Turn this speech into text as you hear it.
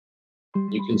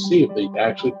You can see if they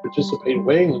actually participate in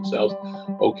weighing themselves.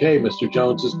 Okay, Mr.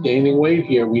 Jones is gaining weight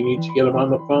here. We need to get him on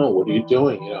the phone. What are you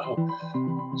doing?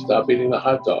 Stop eating the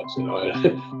hot dogs.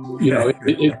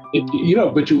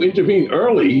 But you intervene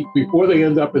early before they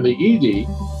end up in the ED,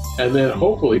 and then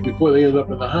hopefully before they end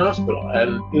up in the hospital.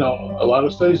 And a lot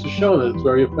of studies have shown that it's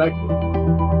very effective.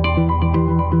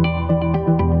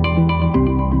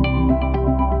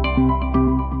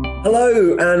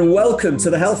 Hello and welcome to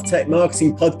the Health Tech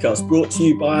Marketing Podcast, brought to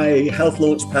you by Health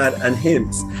Launchpad and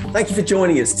HIMSS. Thank you for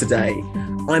joining us today.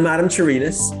 I'm Adam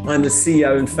Chirinas. I'm the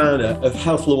CEO and founder of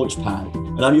Health Launchpad,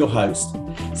 and I'm your host.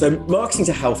 So marketing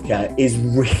to healthcare is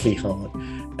really hard,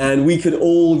 and we could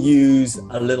all use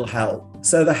a little help.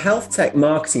 So the Health Tech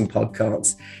Marketing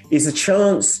Podcast is a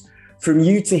chance from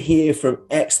you to hear from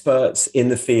experts in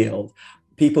the field,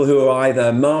 people who are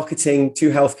either marketing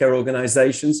to healthcare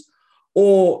organizations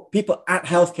or people at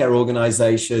healthcare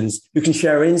organizations who can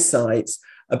share insights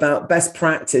about best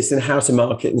practice and how to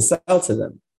market and sell to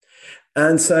them.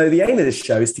 And so the aim of this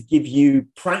show is to give you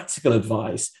practical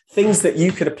advice, things that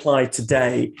you could apply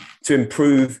today to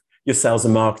improve your sales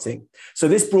and marketing. So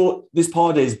this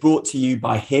pod is brought to you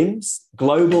by HIMSS,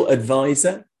 global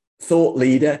advisor, thought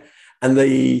leader, and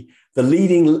the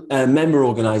leading member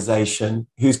organization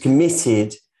who's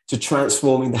committed to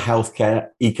transforming the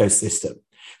healthcare ecosystem.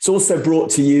 It's also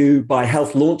brought to you by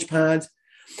Health Launchpad,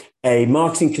 a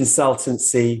marketing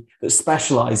consultancy that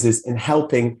specializes in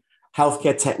helping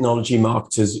healthcare technology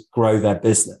marketers grow their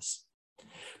business.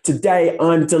 Today,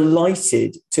 I'm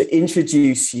delighted to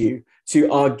introduce you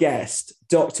to our guest,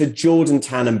 Dr. Jordan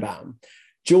Tannenbaum.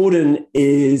 Jordan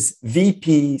is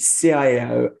VP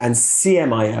CIO and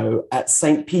CMIO at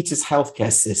St. Peter's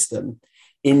Healthcare System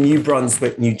in New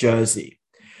Brunswick, New Jersey.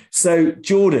 So,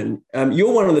 Jordan,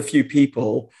 you're one of the few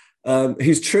people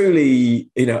who's truly,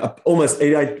 almost,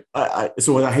 I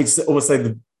hate to almost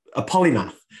say a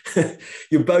polymath.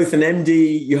 You're both an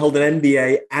MD, you hold an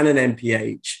MBA and an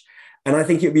MPH. And I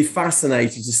think it'd be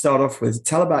fascinating to start off with.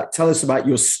 Tell us about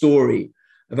your story,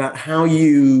 about how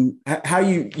you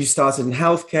started in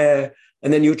healthcare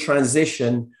and then your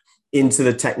transition into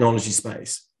the technology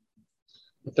space.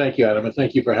 Thank you, Adam, and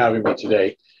thank you for having me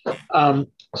today.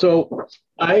 So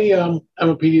I am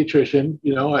a pediatrician.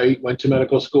 I went to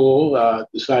medical school,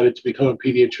 decided to become a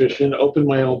pediatrician, opened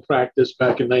my own practice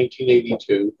back in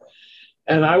 1982.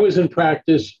 And I was in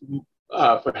practice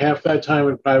for half that time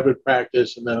in private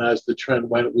practice. And then as the trend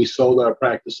went, we sold our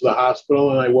practice to the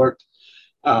hospital, and I worked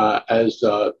as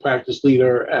a practice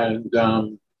leader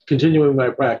and continuing my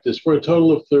practice for a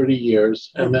total of 30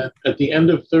 years. And then at the end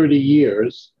of 30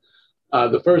 years,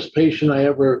 the first patient I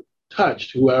ever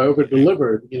touched, who I ever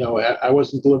delivered, I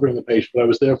wasn't delivering the patient, but I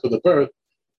was there for the birth.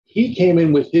 He came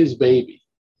in with his baby.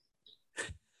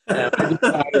 And I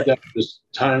decided that it was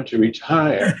time to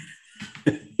retire.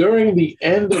 During the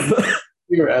end of the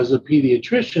year as a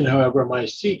pediatrician, however, my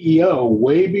CEO,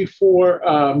 way before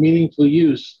meaningful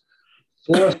use,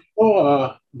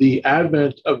 foresaw the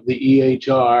advent of the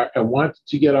EHR and wanted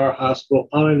to get our hospital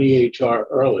on an EHR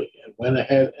early, and went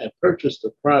ahead and purchased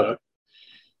the product.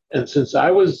 And since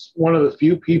I was one of the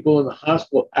few people in the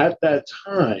hospital at that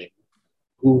time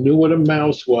who knew what a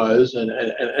mouse was and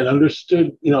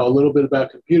understood, a little bit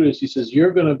about computers, he says,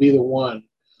 "You're going to be the one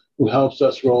who helps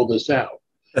us roll this out."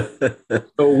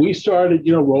 So we started,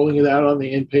 rolling it out on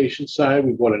the inpatient side.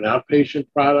 We bought an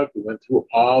outpatient product. We went through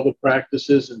all the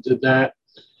practices and did that.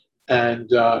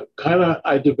 And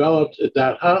I developed at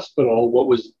that hospital what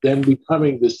was then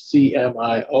becoming the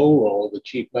CMIO role, the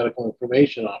Chief Medical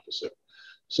Information Officer.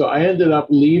 So I ended up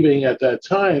leaving at that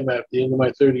time, at the end of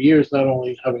my 30 years, not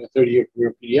only having a 30-year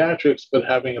career in pediatrics, but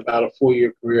having about a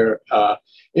 4-year career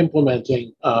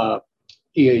implementing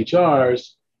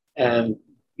EHRs and,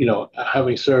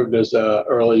 having served as an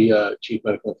early Chief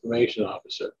Medical Information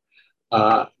Officer.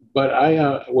 But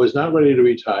I was not ready to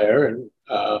retire and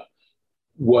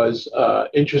was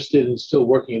interested in still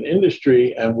working in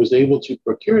industry, and was able to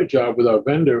procure a job with our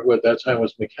vendor, who at that time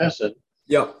was McKesson.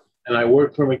 Yeah. And I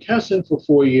worked for McKesson for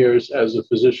 4 years as a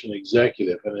physician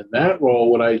executive. And in that role,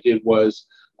 what I did was,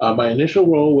 my initial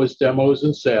role was demos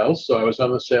and sales. So I was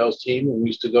on the sales team, and we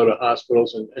used to go to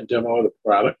hospitals and demo the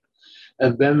product.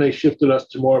 And then they shifted us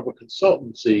to more of a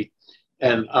consultancy.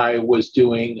 And I was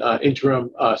doing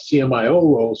interim CMIO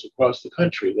roles across the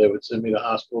country. They would send me to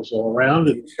hospitals all around.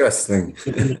 Interesting.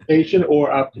 Implementation or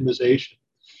optimization.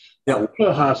 Yeah. One of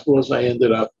the hospitals I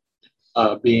ended up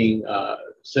being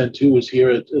sent to was here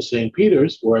at St.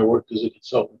 Peter's, where I worked as a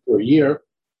consultant for a year,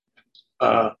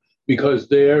 because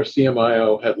their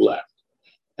CMIO had left.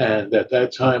 And at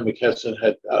that time, McKesson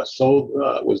had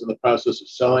was in the process of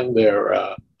selling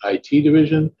their IT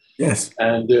division. Yes.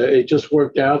 And it just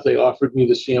worked out. They offered me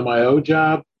the CMIO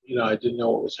job. I didn't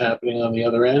know what was happening on the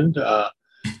other end.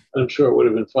 I'm sure it would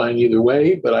have been fine either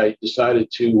way, but I decided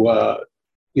to,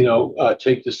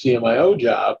 take the CMIO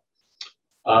job.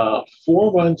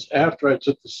 4 months after I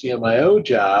took the CMIO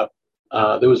job,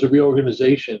 there was a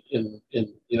reorganization in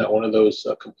one of those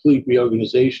complete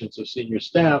reorganizations of senior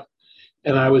staff,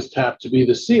 and I was tapped to be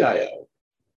the CIO.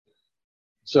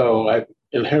 So I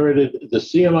inherited the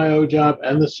CMIO job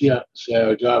and the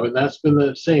CIO job, and that's been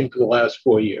the same for the last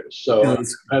 4 years. So I've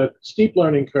had a steep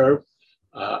learning curve.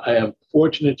 I am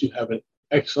fortunate to have an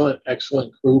excellent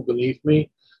crew beneath me.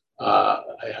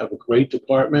 I have a great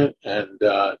department, and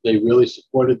they really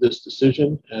supported this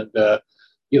decision and,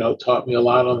 taught me a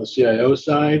lot on the CIO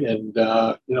side, and,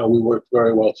 we worked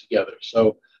very well together.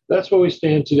 So that's where we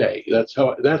stand today. That's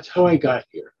how I got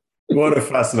here. What a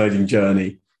fascinating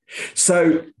journey.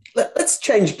 So let's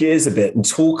change gears a bit and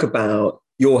talk about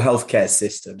your healthcare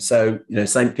system. So,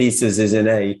 St. Peter's is in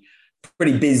a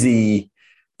pretty busy,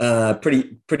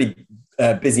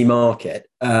 busy market.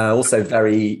 Also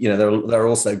very, they're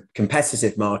also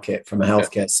competitive market from a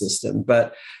healthcare system.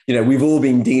 But, we've all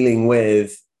been dealing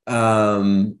with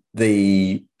one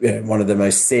of the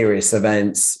most serious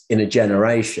events in a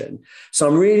generation. So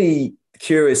I'm really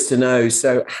curious to know,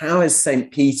 so how has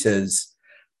St. Peter's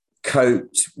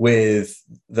coped with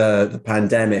the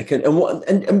pandemic, and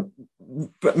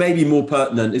but maybe more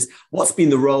pertinent is what's been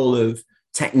the role of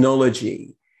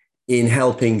technology in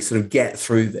helping sort of get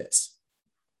through this?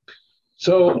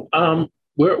 So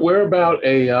we're about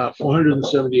a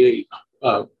 478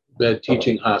 bed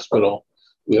teaching hospital.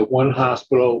 We have one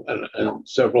hospital and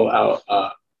several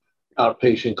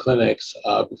outpatient clinics.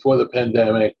 Before the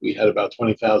pandemic, we had about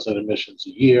 20,000 admissions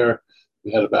a year.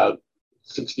 We had about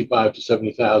 65 to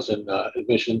 70,000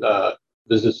 admission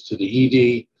visits to the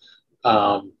ED.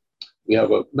 We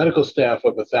have a medical staff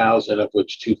of 1,000, of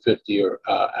which 250 are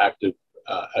active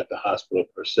at the hospital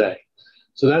per se.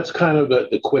 So that's kind of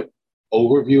the quick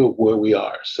overview of where we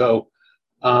are. So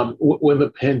when the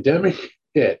pandemic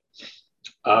hit,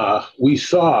 we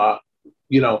saw,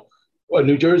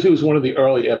 New Jersey was one of the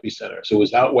early epicenters. It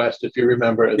was out west, if you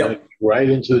remember, and then right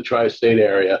into the tri-state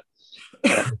area.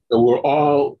 And so we're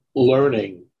all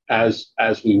learning as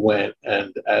we went.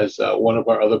 And as one of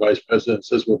our other vice presidents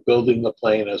says, we're building the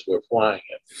plane as we're flying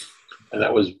it. And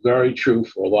that was very true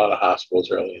for a lot of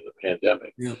hospitals early in the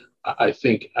pandemic. Yeah. I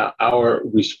think our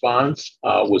response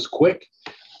was quick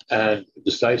and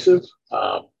decisive.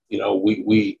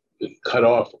 We cut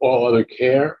off all other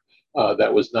care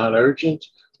that was non-urgent.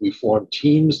 We formed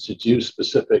teams to do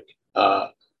specific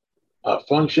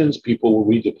functions. People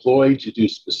were redeployed to do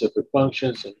specific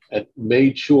functions, and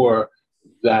made sure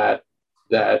that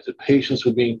the patients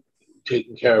were being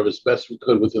taken care of as best we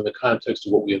could within the context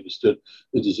of what we understood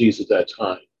the disease at that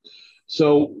time.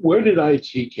 So where did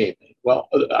IT came in? Well,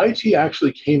 IT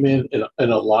actually came in a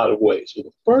lot of ways. So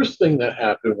the first thing that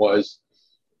happened was,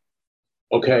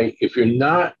 okay, if you're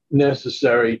not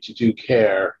necessary to do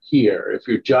care here, if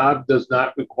your job does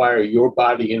not require your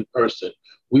body in person,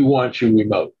 we want you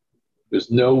remote.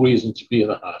 There's no reason to be in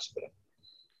the hospital.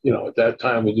 At that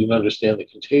time, we didn't understand the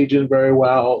contagion very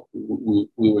well.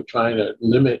 We were trying to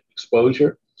limit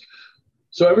exposure.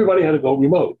 So everybody had to go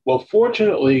remote. Well,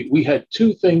 fortunately, we had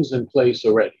two things in place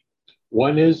already.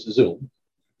 One is Zoom,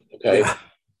 okay? Yeah.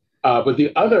 But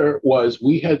the other was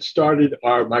we had started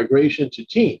our migration to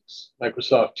Teams,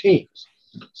 Microsoft Teams.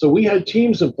 So we had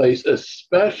Teams in place,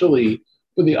 especially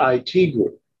for the IT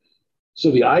group.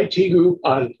 So the IT group,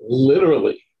 on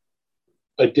literally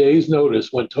a day's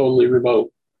notice, went totally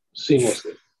remote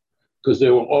seamlessly because they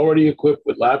were already equipped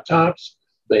with laptops.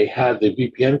 They had the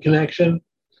VPN connection,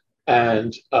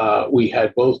 and we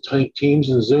had both Teams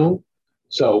and Zoom.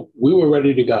 So we were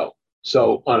ready to go.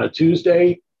 So on a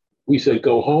Tuesday, we said,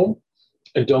 go home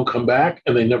and don't come back.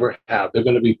 And they never have. They're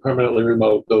going to be permanently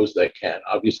remote, those that can.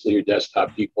 Obviously, your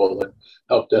desktop people and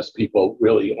help desk people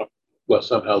really, well,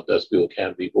 some help desk people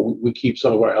can be, but we keep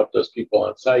some of our help desk people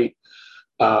on site.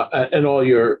 And all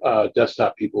your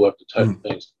desktop people have to type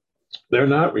things. They're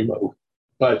not remote,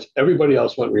 but everybody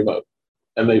else went remote,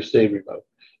 and they've stayed remote.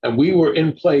 And we were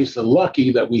in place and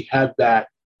lucky that we had that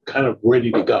kind of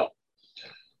ready to go.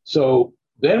 So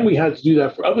then we had to do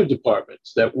that for other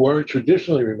departments that weren't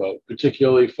traditionally remote,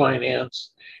 particularly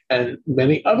finance and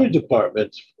many other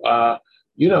departments.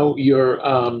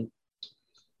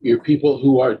 Your people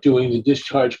who are doing the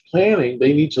discharge planning,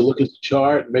 they need to look at the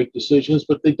chart and make decisions,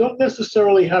 but they don't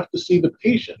necessarily have to see the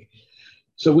patient.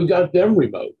 So we got them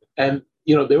remote, and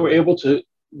they were able to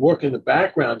work in the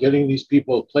background, getting these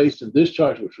people placed and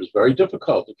discharged, which was very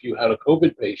difficult. If you had a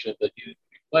COVID patient that needed to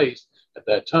be placed at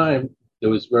that time, there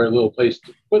was very little place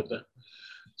to put them.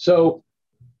 So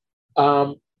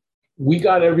we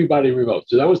got everybody remote.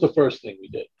 So that was the first thing we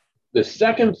did. The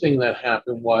second thing that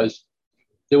happened was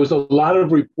there was a lot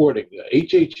of reporting. The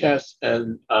HHS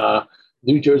and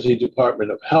New Jersey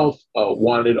Department of Health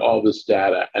wanted all this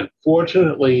data. And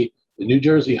fortunately, the New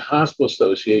Jersey Hospital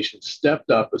Association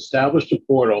stepped up, established a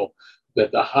portal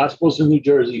that the hospitals in New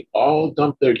Jersey all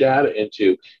dumped their data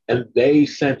into, and they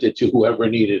sent it to whoever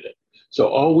needed it. So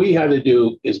all we had to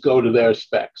do is go to their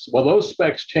specs. Well, those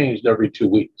specs changed every 2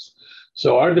 weeks.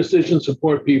 So our decision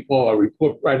support people, our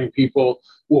report writing people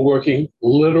were working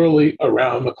literally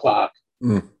around the clock,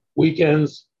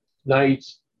 weekends,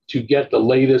 nights, to get the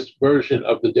latest version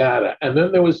of the data. And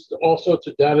then there was all sorts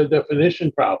of data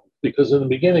definition problems, because in the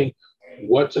beginning,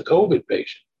 what's a COVID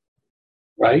patient,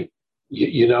 right?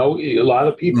 You know, a lot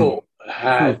of people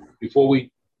had, before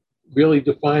we really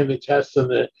defined the tests and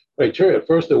the criteria, at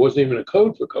first there wasn't even a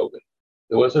code for COVID.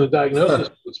 There wasn't a diagnosis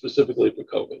specifically for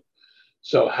COVID.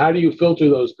 So how do you filter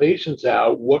those patients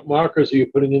out? What markers are you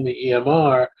putting in the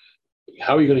EMR?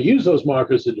 How are you going to use those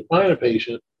markers to define a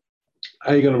patient?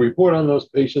 How are you going to report on those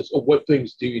patients? Or what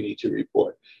things do you need to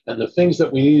report? And the things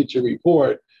that we needed to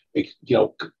report,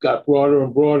 got broader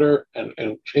and broader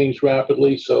and changed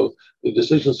rapidly. So the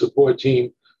decision support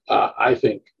team, I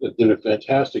think, did a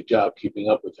fantastic job keeping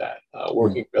up with that,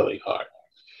 working really hard.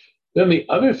 Then the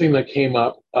other thing that came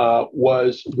up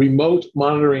was remote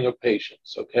monitoring of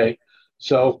patients, okay?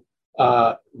 So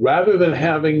rather than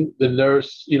having the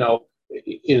nurse,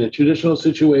 in a traditional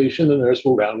situation, the nurse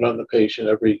will round on the patient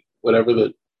whatever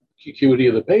the acuity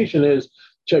of the patient is,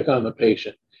 check on the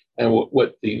patient. And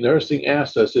what the nursing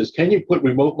asked us is, can you put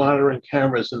remote monitoring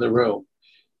cameras in the room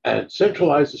and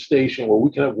centralize the station where we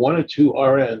can have 1 or 2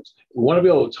 RNs? We want to be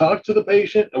able to talk to the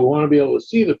patient, and we want to be able to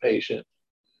see the patient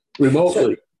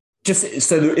remotely. So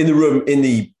in the room, in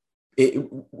the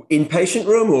inpatient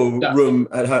room or room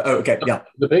at home? Oh, okay, yeah.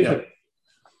 The patient. Yeah.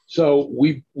 So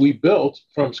we built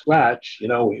from scratch,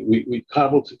 we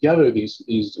cobbled together these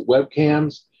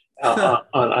webcams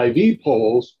on IV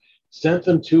poles, sent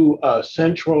them to a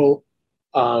central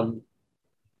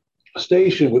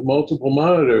station with multiple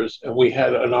monitors, and we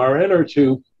had an RN or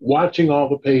 2 watching all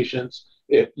the patients,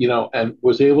 and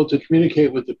was able to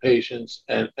communicate with the patients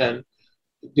and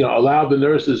allow the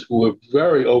nurses, who were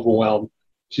very overwhelmed,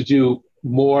 to do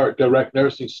more direct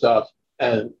nursing stuff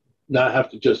and not have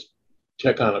to just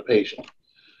check on a patient.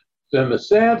 Then the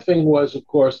sad thing was, of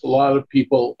course, a lot of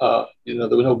people, there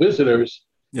were no visitors.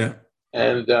 Yeah.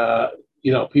 And,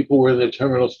 people were in their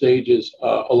terminal stages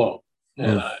alone.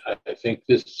 And I think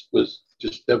this was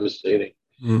just devastating.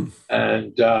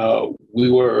 And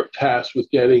we were tasked with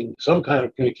getting some kind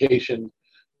of communication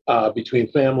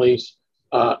between families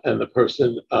and the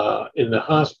person in the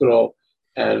hospital.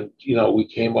 And, we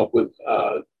came up with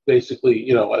basically,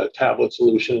 a tablet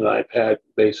solution, an iPad,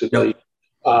 basically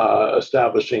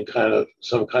establishing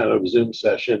some kind of Zoom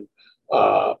session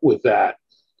with that.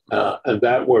 And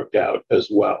that worked out as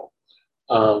well.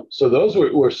 So those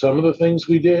were some of the things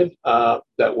we did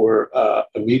that were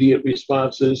immediate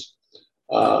responses.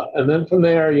 And then from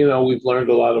there, we've learned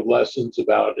a lot of lessons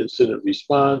about incident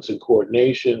response and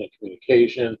coordination and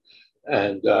communication.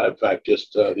 And in fact,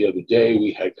 just the other day,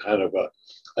 we had kind of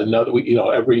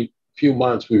every few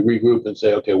months we regroup and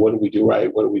say, okay, what do we do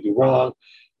right? What do we do wrong?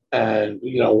 And,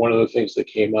 one of the things that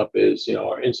came up is,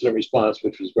 our incident response,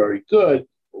 which was very good,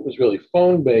 but was really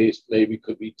phone-based, maybe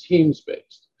could be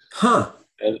Teams-based.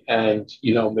 And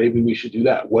maybe we should do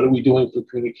that. What are we doing for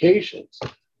communications?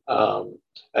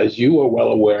 As you are well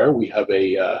aware, we have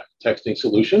a texting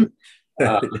solution.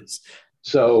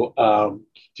 So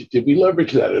did we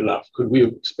leverage that enough? Could we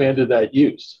have expanded that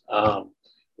use?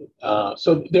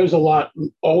 So there's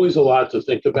always a lot to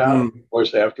think about. Of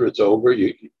course, after it's over,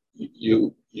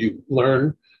 you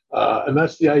learn. And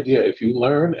that's the idea. If you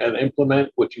learn and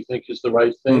implement what you think is the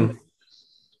right thing,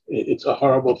 it's a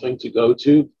horrible thing to go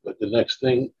to, but the next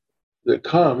thing that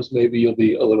comes, maybe you'll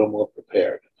be a little more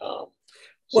prepared.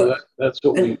 That's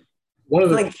what we.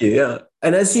 Thank you. Yeah,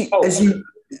 and as you,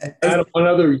 Adam, one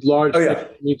other large thing, I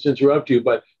need to interrupt you,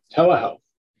 but telehealth.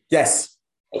 Yes.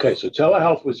 Okay, so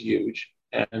telehealth was huge,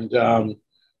 and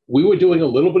we were doing a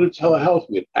little bit of telehealth.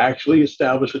 We had actually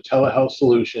established a telehealth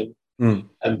solution, and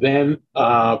then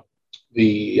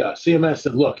the CMS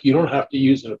said, "Look, you don't have to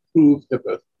use an approved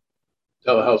HIPAA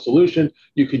telehealth solution.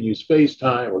 You can use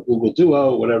FaceTime or Google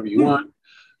Duo, whatever you want."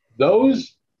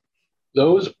 Those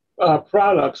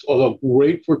products, although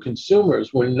great for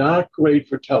consumers, were not great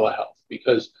for telehealth,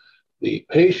 because The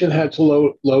patient had to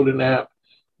load an app.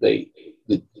 The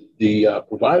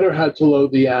provider had to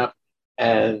load the app,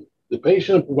 and the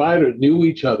patient and provider knew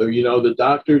each other. The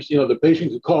doctors, the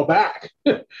patient could call back.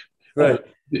 Right.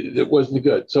 It wasn't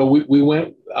good. So we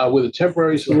went with a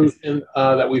temporary solution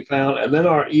that we found. And then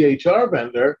our EHR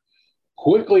vendor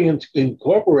quickly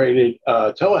incorporated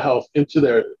telehealth into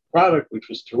their product, which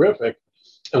was terrific.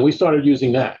 And we started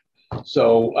using that.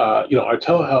 So, our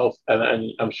telehealth,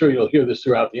 and I'm sure you'll hear this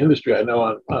throughout the industry. I know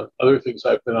on other things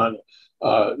I've been on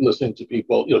listening to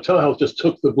people, telehealth just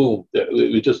took the boom.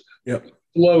 It just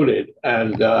floated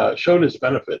and showed its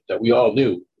benefit that we all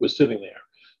knew was sitting there.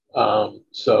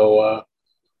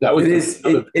 That was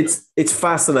it's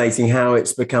fascinating how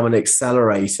it's become an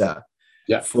accelerator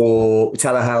for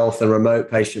telehealth and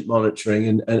remote patient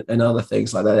monitoring and other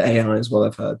things like that, AI as well,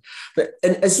 I've heard. But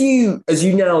and as you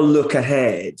now look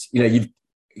ahead, you've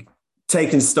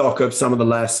taken stock of some of the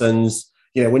lessons.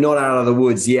 We're not out of the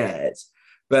woods yet,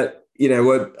 but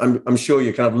I'm sure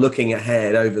you're kind of looking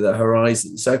ahead over the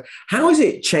horizon. So how is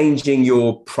it changing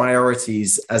your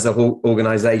priorities as an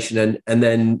organization? And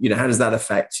then, how does that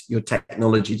affect your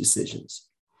technology decisions?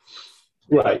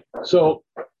 Right. So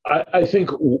I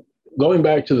think going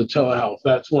back to the telehealth,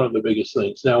 that's one of the biggest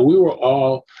things. Now, we were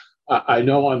all, I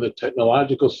know on the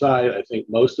technological side, I think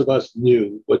most of us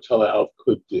knew what telehealth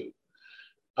could do.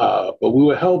 But we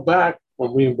were held back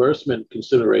from reimbursement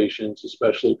considerations,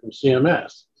 especially from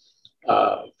CMS.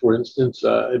 For instance,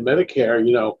 in Medicare,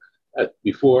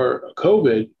 before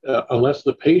COVID, unless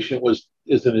the patient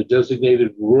is in a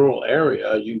designated rural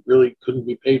area, you really couldn't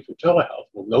be paid for telehealth.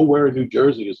 Well, nowhere in New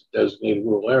Jersey is a designated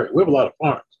rural area. We have a lot of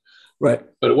farms, right?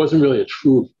 But it wasn't really a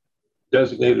true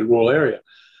designated rural area.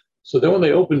 So then when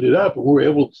they opened it up and we were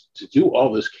able to do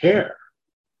all this care,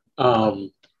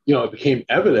 it became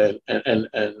evident, and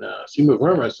Seema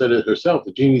Verma said it herself,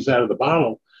 the genie's out of the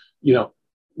bottle.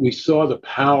 We saw the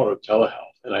power of telehealth.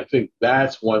 And I think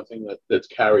that's one thing that's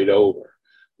carried over.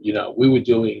 We were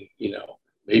doing,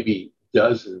 maybe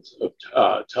dozens of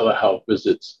telehealth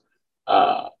visits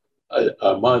a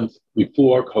month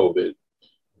before COVID.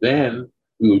 Then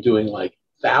we were doing like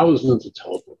thousands of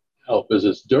telehealth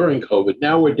visits during COVID.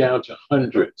 Now we're down to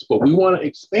hundreds, but we want to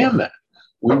expand that.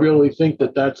 We really think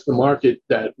that that's the market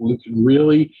that we can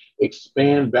really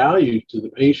expand value to the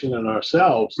patient and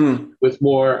ourselves with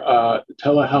more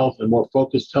telehealth and more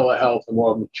focused telehealth and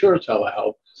more mature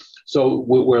telehealth. So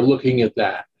we're looking at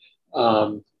that.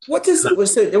 What do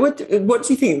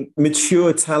you think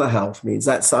mature telehealth means?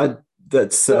 That's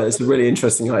it's really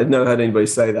interesting. I've never heard anybody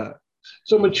say that.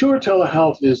 So mature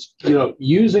telehealth is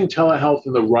using telehealth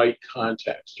in the right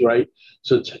context, right?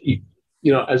 So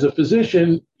as a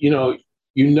physician,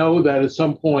 that at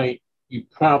some point you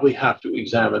probably have to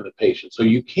examine the patient. So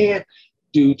you can't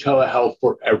do telehealth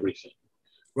for everything.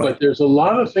 Right. But there's a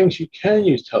lot of things you can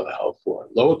use telehealth for: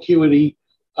 low acuity,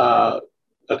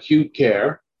 acute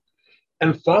care,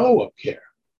 and follow-up care.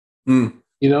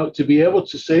 To be able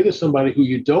to say to somebody who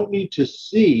you don't need to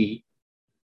see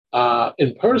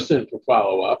in person for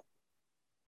follow-up,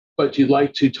 but you'd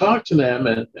like to talk to them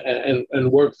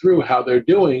and work through how they're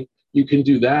doing, you can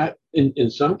do that in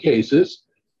some cases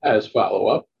as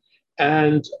follow-up.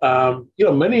 And,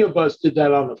 many of us did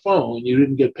that on the phone, and you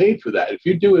didn't get paid for that. If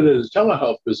you do it as a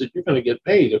telehealth visit, you're going to get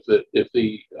paid if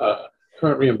the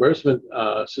current reimbursement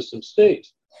system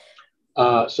stays.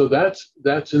 So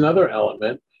that's another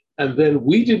element. And then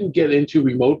we didn't get into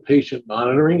remote patient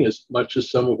monitoring as much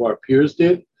as some of our peers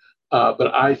did.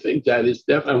 But I think that is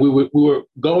definitely, we were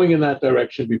going in that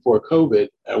direction before COVID,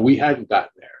 and we hadn't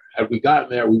gotten there. Had we gotten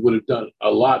there, we would have done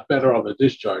a lot better on the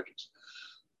discharges,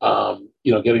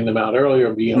 getting them out earlier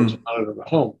and being able to monitor them at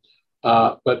home.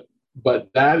 But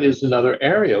that is another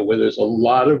area where there's a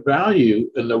lot of value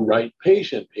in the right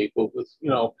patient, people with,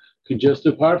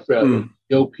 congestive heart failure,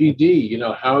 COPD,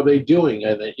 how are they doing?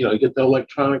 And then, you get the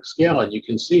electronic scale and you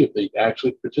can see if they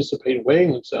actually participate in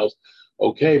weighing themselves.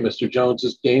 Okay, Mr. Jones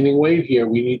is gaining weight here.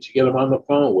 We need to get him on the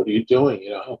phone. What are you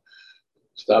doing?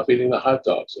 Stop eating the hot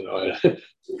dogs. But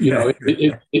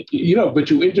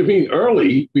you intervene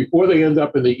early before they end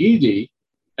up in the ED,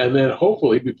 and then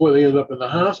hopefully before they end up in the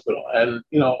hospital. And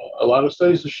a lot of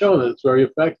studies have shown that it's very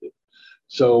effective.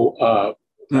 So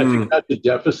I think that's the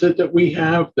deficit that we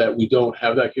have, that we don't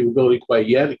have that capability quite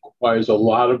yet. It requires a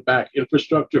lot of back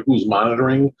infrastructure. Who's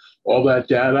monitoring all that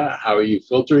data? How are you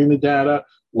filtering the data?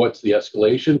 What's the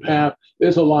escalation path?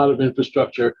 There's a lot of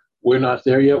infrastructure. We're not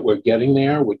there yet. We're getting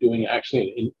there. We're doing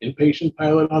actually an inpatient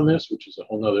pilot on this, which is a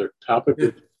whole other topic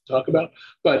to talk about.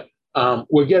 But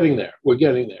we're getting there. We're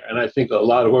getting there. And I think a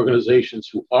lot of organizations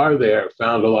who are there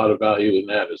found a lot of value in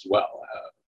that as well.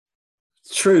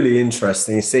 truly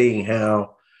interesting seeing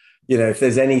how, if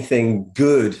there's anything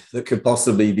good that could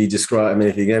possibly be described. I mean,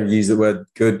 if you can ever use the word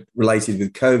good related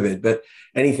with COVID, but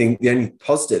the only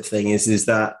positive thing is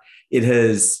that it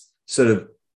has sort of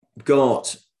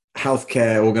got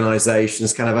healthcare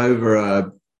organizations kind of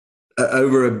over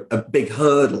a big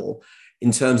hurdle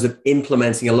in terms of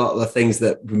implementing a lot of the things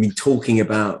that we've been talking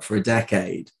about for a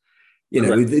decade.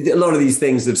 A lot of these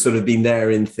things have sort of been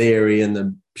there in theory and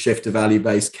the shift to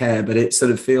value-based care, but it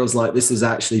sort of feels like this has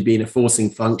actually been a forcing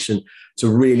function to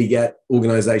really get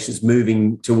organizations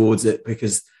moving towards it,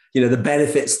 because, the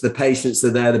benefits to the patients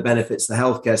are there, the benefits to the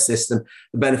healthcare system,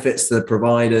 the benefits to the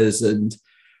providers. And,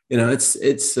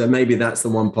 it's maybe that's the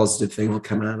one positive thing will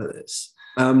come out of this.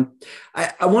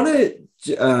 I want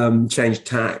to change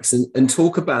tacks and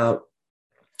talk about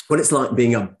what it's like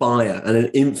being a buyer and an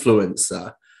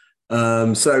influencer.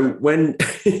 So when,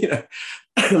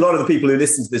 a lot of the people who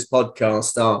listen to this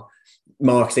podcast are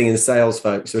marketing and sales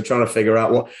folks who are trying to figure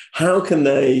out how can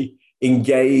they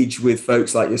engage with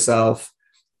folks like yourself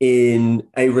in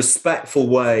a respectful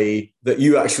way that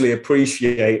you actually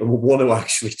appreciate and want to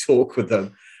actually talk with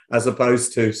them, as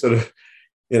opposed to sort of,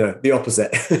 the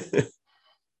opposite.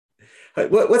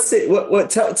 What's it?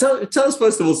 Tell us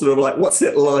first of all, sort of like, what's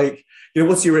it like?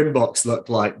 What's your inbox look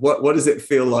like? What does it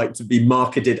feel like to be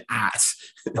marketed at?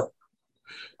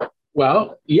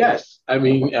 Well, yes. I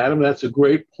mean, Adam, that's a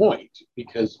great point,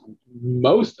 because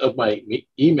most of my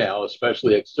email,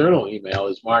 especially external email,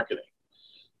 is marketing.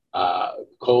 Let's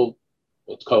call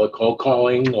it cold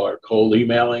calling or cold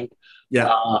emailing. Yeah.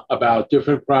 About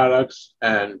different products.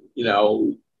 And,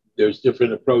 there's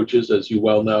different approaches, as you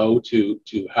well know, to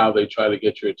how they try to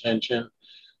get your attention.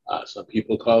 Some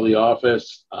people call the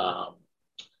office.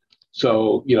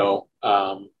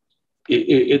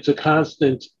 It's a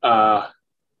constant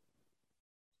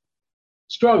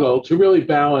struggle to really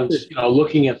balance,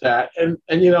 looking at that. And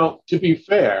to be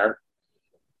fair,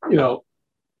 a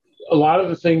lot of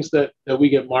the things that we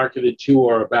get marketed to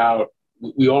are about,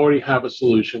 we already have a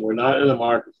solution. We're not in the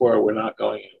market for it. We're not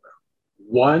going anywhere.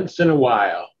 Once in a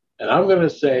while, and I'm going to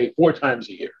say 4 times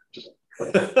a year,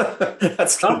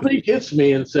 somebody hits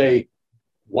me and say,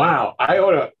 wow, I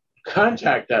ought to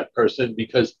contact that person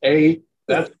because A,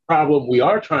 that's a problem we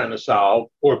are trying to solve,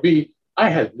 or B, I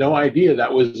had no idea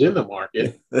that was in the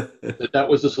market, that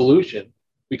was a solution,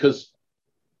 because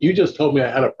you just told me I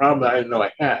had a problem that I didn't know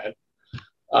I had.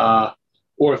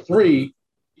 Or 3,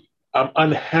 I'm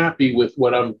unhappy with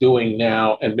what I'm doing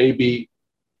now, and maybe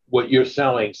what you're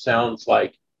selling sounds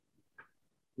like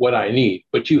what I need.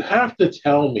 But you have to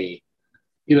tell me,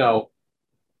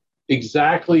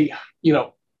 exactly,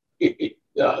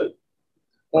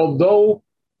 although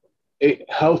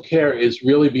healthcare is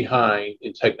really behind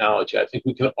in technology, I think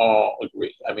we can all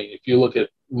agree. I mean, if you look at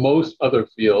most other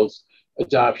fields,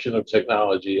 adoption of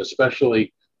technology,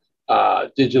 especially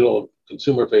digital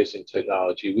consumer-facing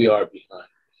technology, we are behind.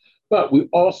 But we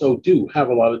also do have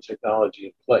a lot of technology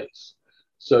in place.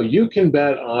 So you can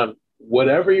bet on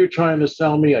whatever you're trying to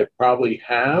sell me, I probably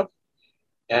have.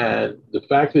 And the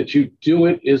fact that you do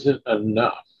it isn't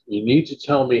enough. You need to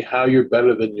tell me how you're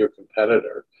better than your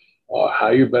competitor, or how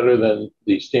you're better than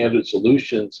the standard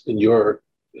solutions in your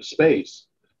space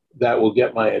that will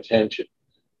get my attention.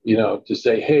 To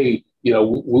say, hey,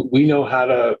 we know how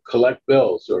to collect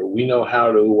bills, or we know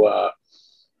how to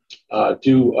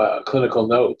do clinical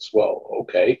notes. Well,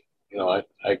 okay,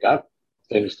 I got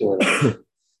things doing it.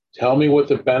 Tell me what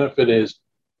the benefit is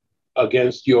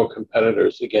against your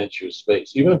competitors, against your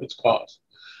space, even if it's cost.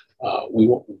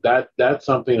 That's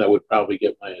something that would probably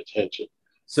get my attention.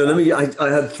 So I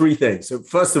had 3 things. So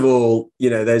first of all,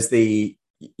 there's the,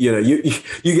 you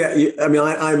get, I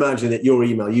imagine that your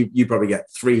email, you probably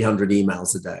get 300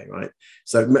 emails a day, right?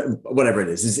 So whatever it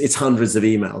is, it's hundreds of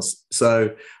emails.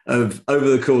 So over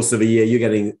the course of a year, you're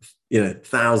getting,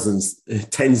 thousands,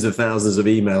 tens of thousands of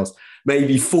emails.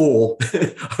 Maybe 4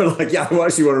 are like, yeah, I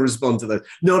actually want to respond to those.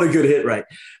 Not a good hit rate.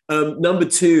 Number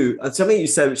 2, something you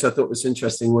said, which I thought was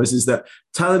interesting, is that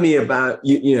telling me about,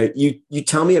 you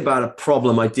tell me about a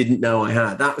problem I didn't know I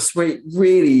had. That was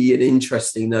really an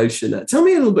interesting notion. Tell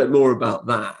me a little bit more about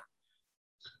that.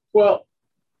 Well,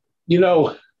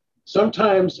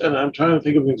 sometimes, and I'm trying to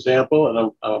think of an example,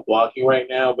 and I'm blocking right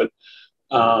now, but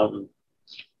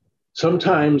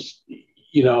sometimes,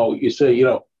 you say,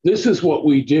 this is what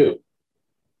we do.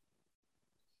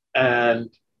 And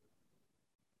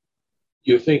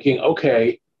you're thinking,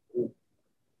 okay,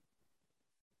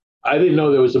 I didn't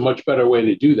know there was a much better way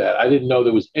to do that. I didn't know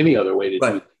there was any other way to do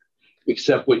that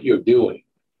except what you're doing.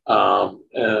 Okay,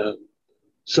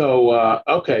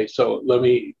 so let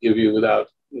me give you, without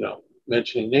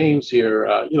mentioning names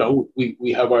here,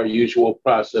 we have our usual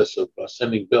process of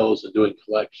sending bills and doing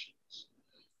collections.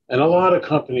 And a lot of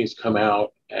companies come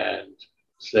out and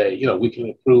say, we can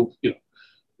improve,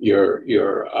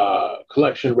 your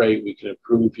collection rate. We can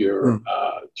improve your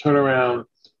turnaround.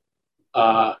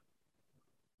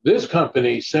 This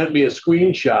company sent me a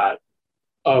screenshot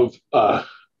of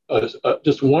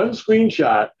just one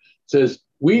screenshot. Says,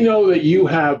 we know that you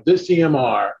have this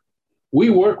EMR. We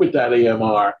work with that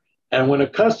EMR. And when a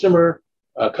customer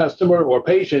or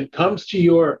patient comes to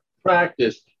your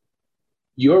practice,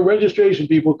 your registration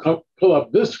people pull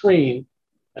up this screen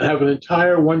and have an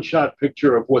entire one-shot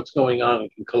picture of what's going on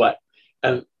and can collect.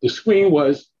 And the screen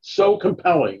was so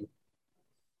compelling.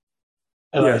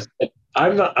 And I said,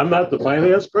 I'm not the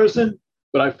finance person,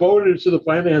 but I forwarded it to the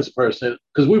finance person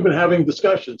because we've been having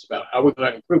discussions about how we're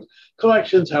going to improve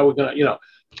collections, how we're going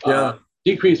to,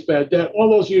 decrease bad debt,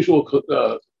 all those usual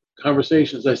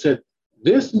conversations. I said,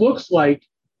 this looks like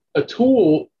a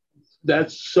tool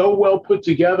that's so well put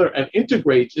together and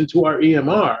integrates into our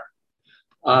EMR.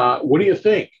 What do you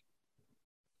think?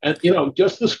 And,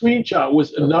 just the screenshot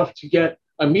was enough to get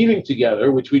a meeting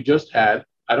together, which we just had.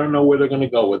 I don't know where they're going to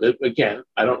go with it. Again,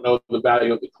 I don't know the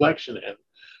value of the collection end,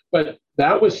 but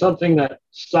that was something that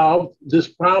solved this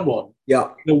problem in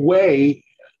a way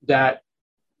that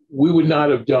we would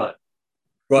not have done.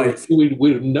 Right. We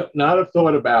would not have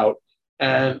thought about.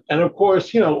 And of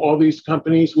course, all these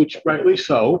companies, which rightly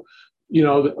so,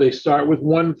 they start with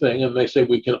one thing and they say,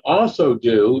 we can also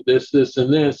do this, this,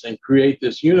 and this, and create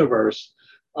this universe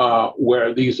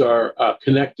where these are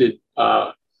connected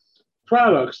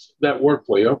products that work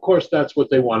for you. Of course, that's what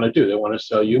they want to do. They want to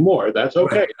sell you more. That's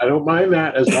okay. Right. I don't mind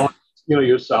that as long as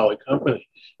you're a solid company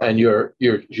and you're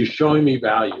showing me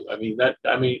value.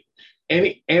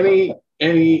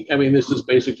 This is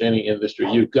basic to any industry.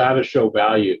 You've got to show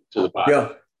value to the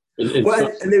buyer.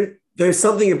 Yeah. And there's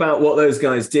something about what those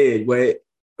guys did where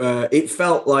it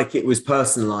felt like it was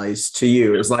personalized to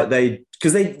you. It was like they'd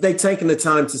taken the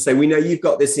time to say, we know you've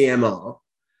got this EMR,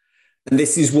 and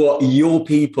this is what your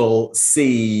people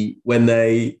see when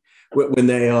they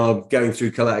are going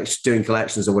through doing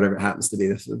collections or whatever it happens to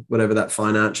be, whatever that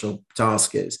financial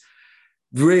task is.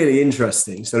 Really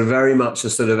interesting. Sort of very much a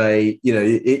sort of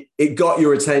it got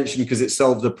your attention because it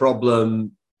solved a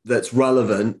problem that's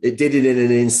relevant. It did it in an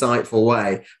insightful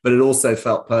way, but it also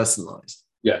felt personalized.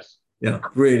 Yes. Yeah.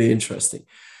 Really interesting.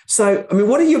 So,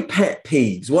 what are your pet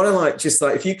peeves? What are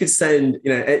if you could send,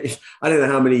 I don't know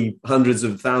how many hundreds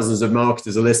of thousands of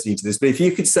marketers are listening to this, but if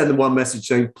you could send them one message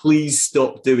saying, please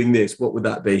stop doing this, what would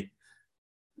that be?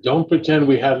 Don't pretend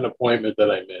we had an appointment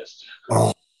that I missed.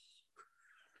 Oh.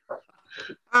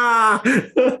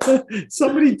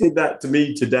 Somebody did that to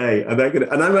me today, and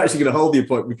I'm actually going to hold the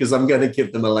appointment because I'm going to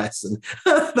give them a lesson.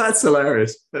 That's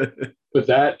hilarious. But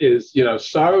that is,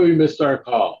 sorry we missed our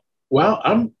call. Well,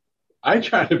 I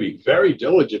try to be very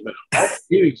diligent in all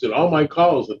meetings and all my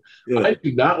calls, and I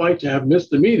do not like to have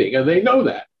missed a meeting, and they know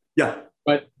that. Yeah.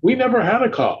 But we never had a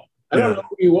call. I don't know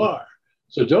who you are.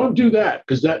 So don't do that,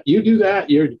 because you do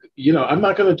that, I'm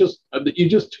not going to you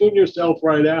just tune yourself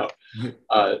right out.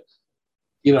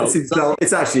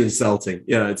 It's actually insulting.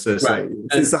 Yeah, it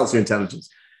insults your intelligence.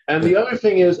 And the other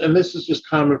thing is, and this is just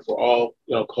common for all,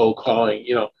 cold calling,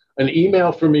 an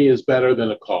email for me is better than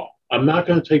a call. I'm not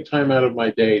going to take time out of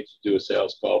my day to do a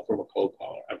sales call from a cold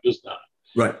caller. I'm just not.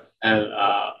 Right. And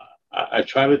I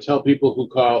try to tell people who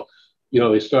call,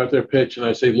 they start their pitch and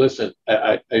I say, listen,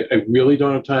 I really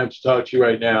don't have time to talk to you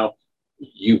right now.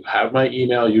 You have my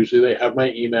email. Usually they have my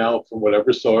email from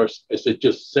whatever source. I said,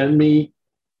 just send me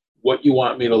what you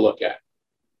want me to look at.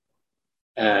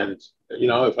 And,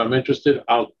 if I'm interested,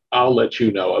 I'll let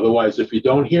you know. Otherwise, if you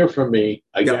don't hear from me,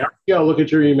 I guarantee I'll look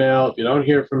at your email. If you don't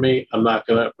hear from me, I'm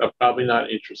probably not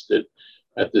interested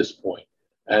at this point.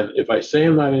 And if I say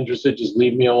I'm not interested, just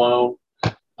leave me alone.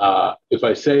 If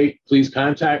I say, please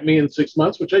contact me in 6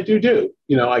 months, which I do,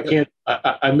 I can't,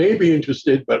 I may be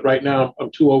interested, but right now I'm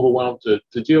too overwhelmed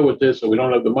to deal with this, or we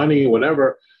don't have the money,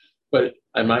 whatever. But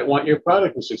I might want your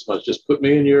product in 6 months. Just put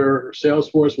me in your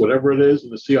Salesforce, whatever it is, in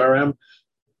the CRM.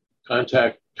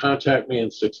 Contact me in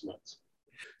 6 months.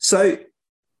 So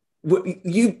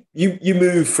you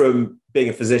moved from being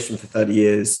a physician for 30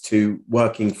 years to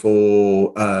working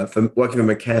for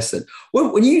McKesson.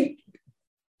 When you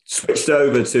switched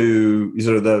over to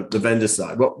sort of the vendor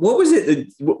side, what was it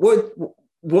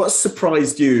what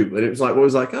surprised you? And it was like,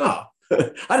 I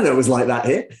don't know, it was like that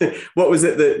here. What was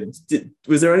it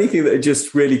was there anything that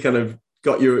just really kind of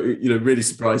got you, really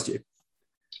surprised you?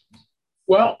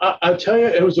 Well, I'll tell you,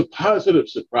 it was a positive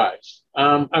surprise.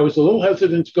 I was a little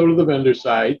hesitant to go to the vendor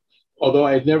side, although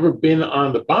I had never been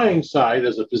on the buying side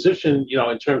as a physician,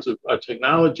 in terms of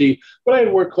technology, but I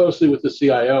had worked closely with the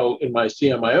CIO in my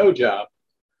CMIO job.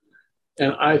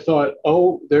 And I thought,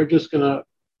 oh, they're just going to,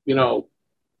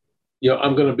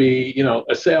 I'm going to be,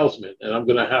 a salesman, and I'm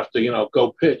going to have to,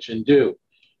 go pitch and do.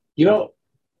 You know,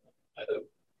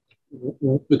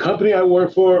 the company I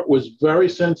work for was very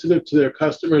sensitive to their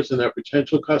customers and their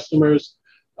potential customers.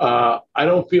 I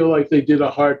don't feel like they did a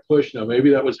hard push. Now,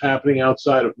 maybe that was happening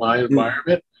outside of my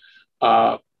environment.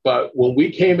 But when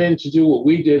we came in to do what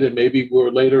we did, and maybe we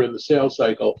were later in the sales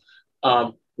cycle,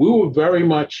 we were very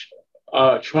much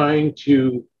trying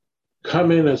to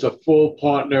come in as a full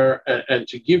partner and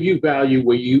to give you value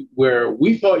where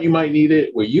we thought you might need it,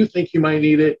 where you think you might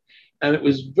need it. And it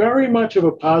was very much of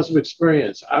a positive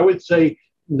experience. I would say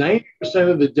 90%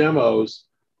 of the demos,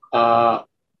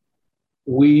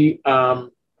 we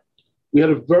had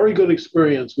a very good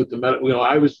experience with the medical.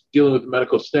 I was dealing with the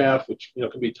medical staff, which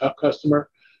can be a tough customer,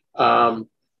 and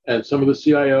some of the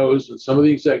CIOs and some of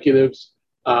the executives.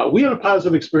 We had a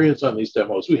positive experience on these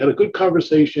demos. We had a good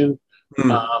conversation,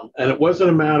 and it wasn't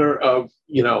a matter of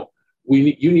you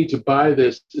need to buy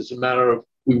this. It's a matter of,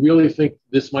 we really think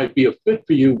this might be a fit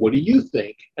for you. What do you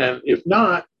think? And if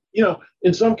not,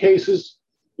 in some cases,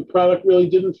 the product really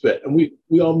didn't fit, and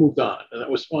we all moved on, and that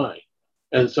was fine.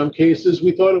 And in some cases,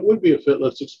 we thought it would be a fit.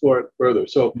 Let's explore it further.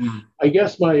 So I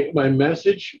guess my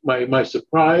message, my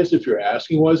surprise, if you're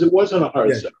asking, was it wasn't a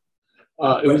hard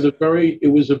sell. It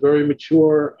was a very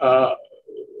mature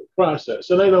process.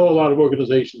 And I know a lot of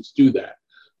organizations do that.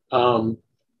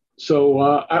 So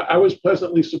I was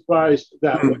pleasantly surprised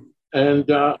that way.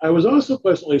 And I was also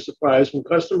pleasantly surprised when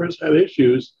customers had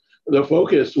issues. The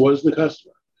focus was the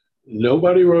customer.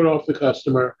 Nobody wrote off the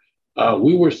customer.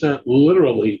 We were sent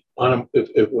literally on if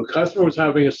a customer was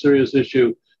having a serious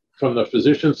issue from the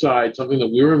physician side, something that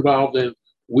we were involved in,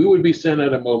 we would be sent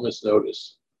at a moment's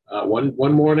notice. One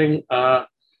morning, I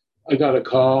got a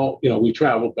call. We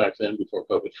traveled back then before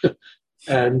COVID.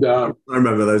 And I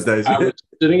remember those days. I was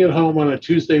sitting at home on a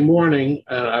Tuesday morning,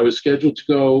 and I was scheduled to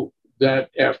go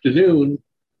that afternoon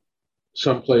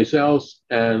someplace else.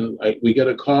 And we get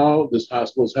a call. This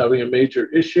hospital is having a major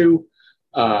issue.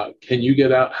 Can you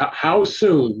get out? How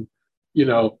soon,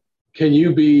 can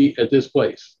you be at this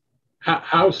place?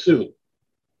 How soon?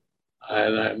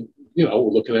 And I'm,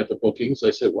 looking at the bookings.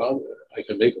 I said, well, I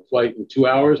can make a flight in 2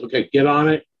 hours. Okay, get on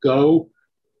it, go.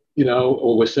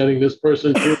 Or we're sending this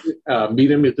person to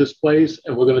meet him at this place,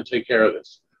 and we're going to take care of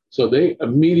this. So they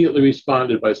immediately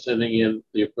responded by sending in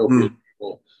the appropriate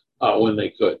people when they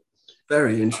could.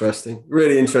 Very interesting.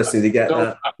 Really interesting to get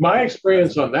that. My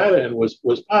experience on that end was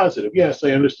positive. Yes,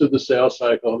 I understood the sales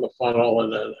cycle and the funnel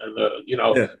and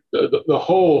the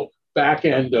whole back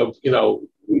end of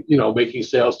making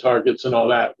sales targets and all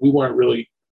that. We weren't really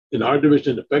in our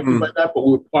division affected by that, but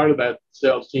we were part of that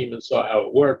sales team and saw how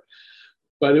it worked.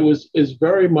 But it's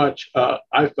very much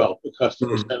I felt the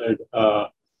customer centered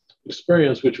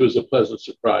experience, which was a pleasant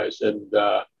surprise. And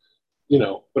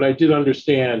but I did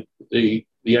understand the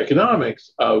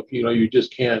economics of, you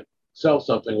just can't sell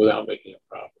something without making a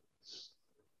profit.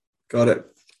 Got it.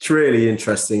 It's really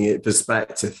interesting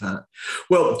perspective, that.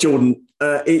 Well, Jordan,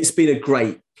 it's been a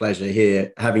great pleasure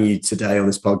here having you today on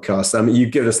this podcast. I mean,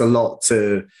 you've given us a lot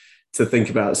to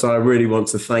think about. So I really want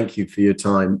to thank you for your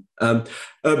time.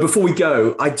 Before we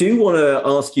go, I do want to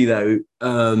ask you, though,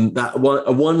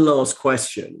 one last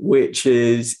question, which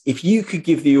is, if you could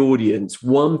give the audience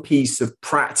one piece of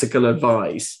practical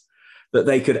advice that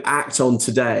they could act on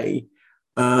today,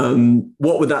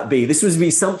 what would that be? This would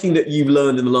be something that you've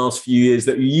learned in the last few years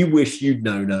that you wish you'd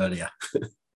known earlier.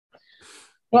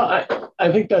 Well,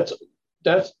 I think that's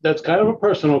kind of a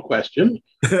personal question.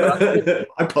 I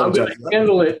apologize. I'm going to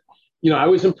handle it. I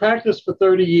was in practice for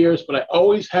 30 years, but I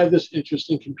always had this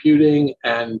interest in computing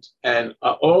and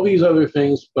all these other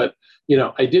things. But,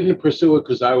 I didn't pursue it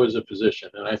because I was a physician.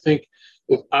 And I think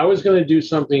if I was going to do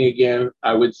something again,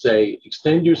 I would say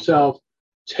extend yourself,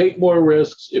 take more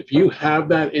risks. If you have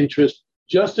that interest,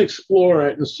 just explore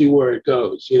it and see where it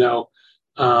goes.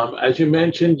 As you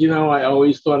mentioned, I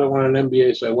always thought I wanted an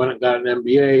MBA, so I went and got an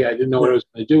MBA. I didn't know what I was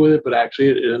going to do with it, but actually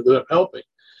it ended up helping.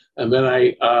 And then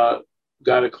I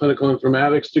got a clinical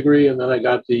informatics degree, and then I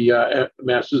got the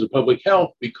Master's of Public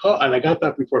Health, and I got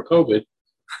that before COVID.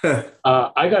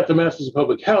 I got the Master's of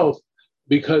Public Health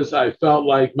because I felt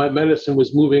like my medicine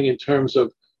was moving in terms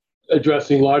of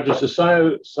addressing larger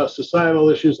societal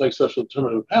issues like social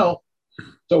determinant of health.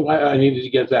 So I needed to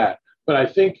get that. But I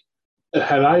think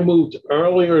had I moved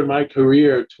earlier in my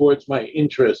career towards my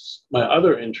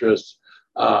other interests,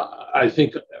 I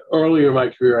think earlier in my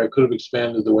career, I could have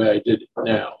expanded the way I did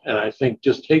now. And I think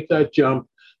just take that jump,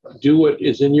 do what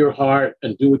is in your heart,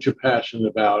 and do what you're passionate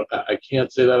about. I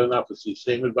can't say that enough. It's the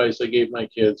same advice I gave my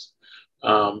kids.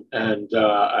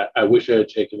 I wish I had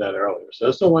taken that earlier. So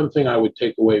that's the one thing I would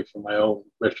take away from my own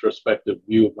retrospective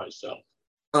view of myself.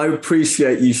 I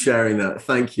appreciate you sharing that.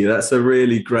 Thank you. That's a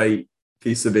really great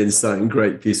piece of insight and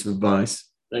great piece of advice.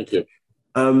 Thank you.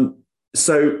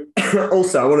 So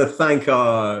also, I want to thank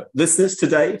our listeners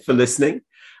today for listening.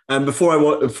 And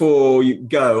before you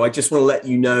go, I just want to let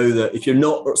you know that if you're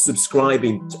not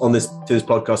subscribing to this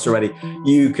podcast already,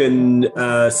 you can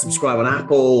subscribe on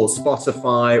Apple or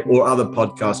Spotify or other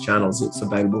podcast channels. It's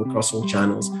available across all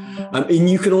channels. And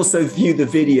you can also view the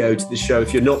video to the show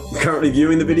if you're not currently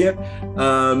viewing the video.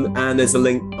 And there's a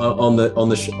link on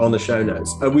the show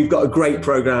notes. We've got a great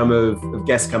program of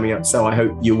guests coming up, so I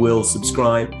hope you will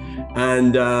subscribe.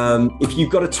 And if you've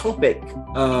got a topic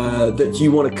that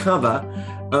you want to cover,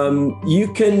 you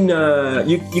can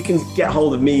get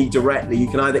hold of me directly. You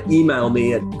can either email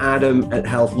me at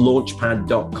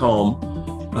adam@healthlaunchpad.com.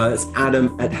 That's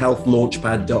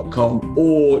adam@healthlaunchpad.com,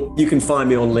 or you can find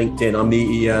me on LinkedIn.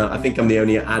 I think I'm the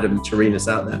only Adam Turinas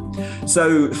out there.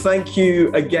 So thank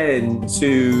you again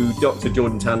to Dr.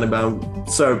 Jordan Tannenbaum.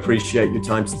 So appreciate your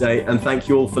time today, and thank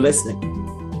you all for listening.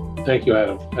 Thank you,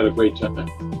 Adam. Had a great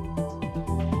time.